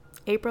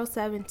April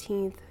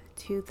 17th,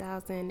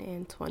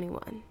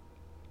 2021.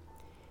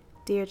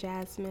 Dear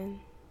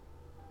Jasmine,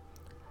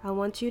 I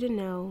want you to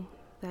know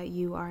that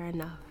you are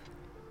enough.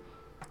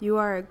 You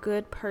are a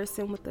good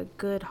person with a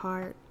good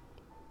heart.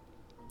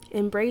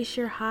 Embrace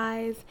your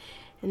highs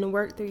and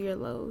work through your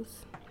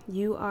lows.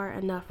 You are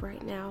enough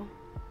right now.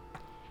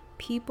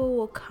 People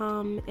will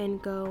come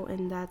and go,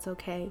 and that's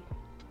okay.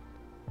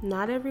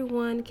 Not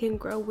everyone can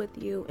grow with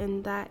you,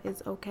 and that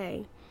is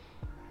okay.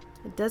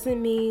 It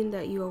doesn't mean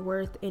that you are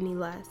worth any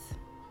less.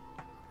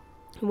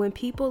 When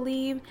people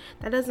leave,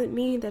 that doesn't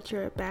mean that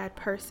you're a bad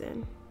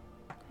person.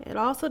 It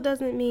also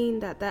doesn't mean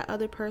that that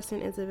other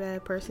person is a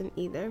bad person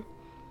either.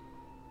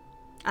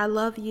 I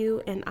love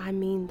you, and I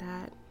mean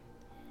that.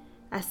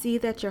 I see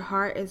that your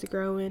heart is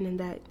growing and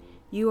that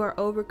you are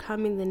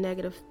overcoming the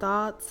negative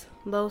thoughts,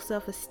 low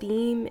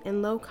self-esteem,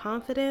 and low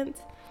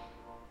confidence.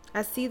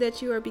 I see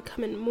that you are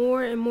becoming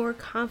more and more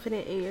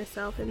confident in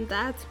yourself, and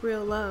that's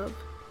real love.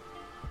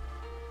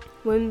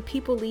 When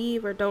people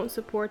leave or don't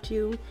support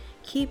you,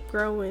 keep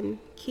growing,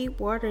 keep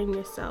watering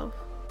yourself.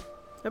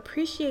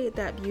 Appreciate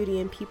that beauty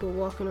in people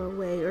walking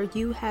away or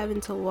you having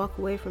to walk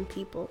away from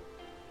people.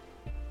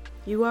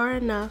 You are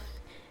enough,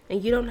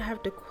 and you don't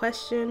have to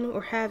question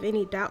or have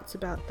any doubts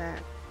about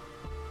that.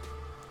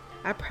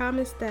 I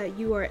promise that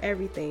you are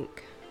everything: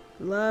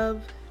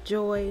 love,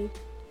 joy,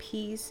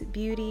 peace,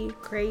 beauty,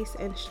 grace,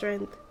 and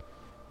strength.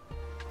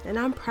 And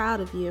I'm proud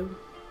of you.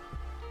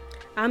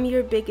 I'm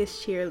your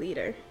biggest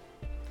cheerleader.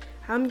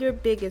 I'm your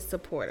biggest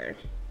supporter.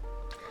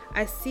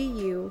 I see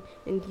you,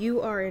 and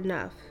you are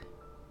enough.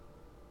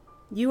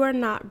 You are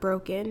not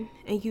broken,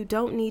 and you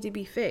don't need to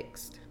be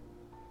fixed.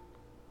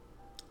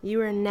 You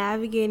are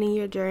navigating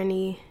your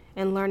journey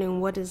and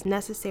learning what is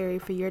necessary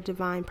for your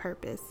divine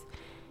purpose.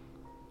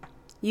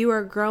 You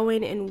are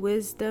growing in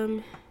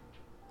wisdom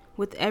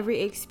with every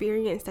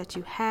experience that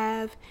you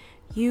have.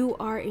 You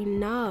are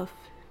enough.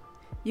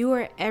 You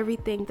are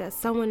everything that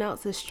someone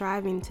else is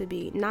striving to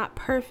be. Not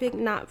perfect,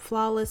 not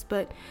flawless,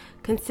 but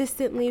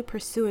consistently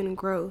pursuing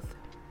growth.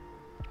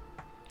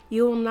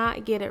 You will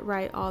not get it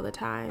right all the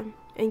time,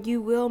 and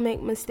you will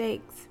make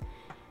mistakes,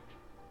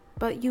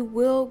 but you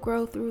will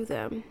grow through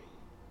them.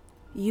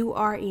 You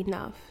are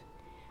enough.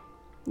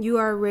 You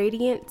are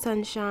radiant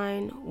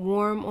sunshine,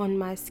 warm on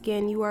my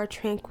skin. You are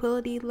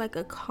tranquility like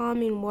a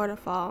calming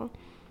waterfall.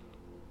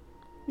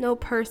 No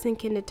person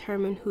can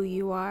determine who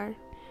you are.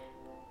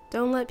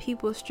 Don't let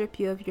people strip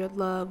you of your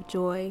love,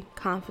 joy,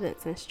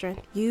 confidence, and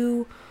strength.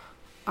 You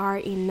are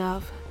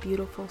enough,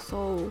 beautiful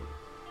soul.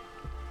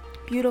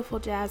 Beautiful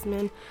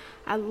Jasmine,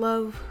 I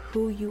love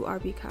who you are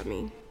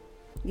becoming.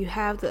 You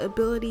have the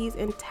abilities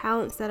and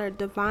talents that are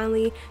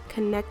divinely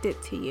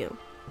connected to you.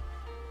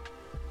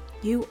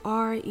 You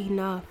are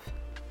enough.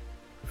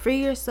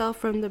 Free yourself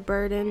from the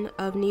burden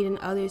of needing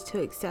others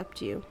to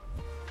accept you.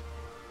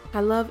 I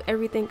love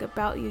everything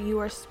about you. You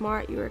are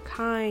smart, you are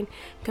kind,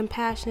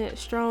 compassionate,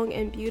 strong,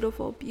 and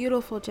beautiful.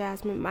 Beautiful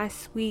Jasmine, my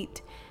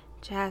sweet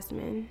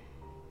Jasmine.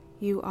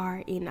 You are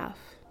enough.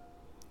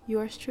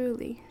 Yours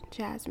truly,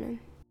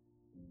 Jasmine.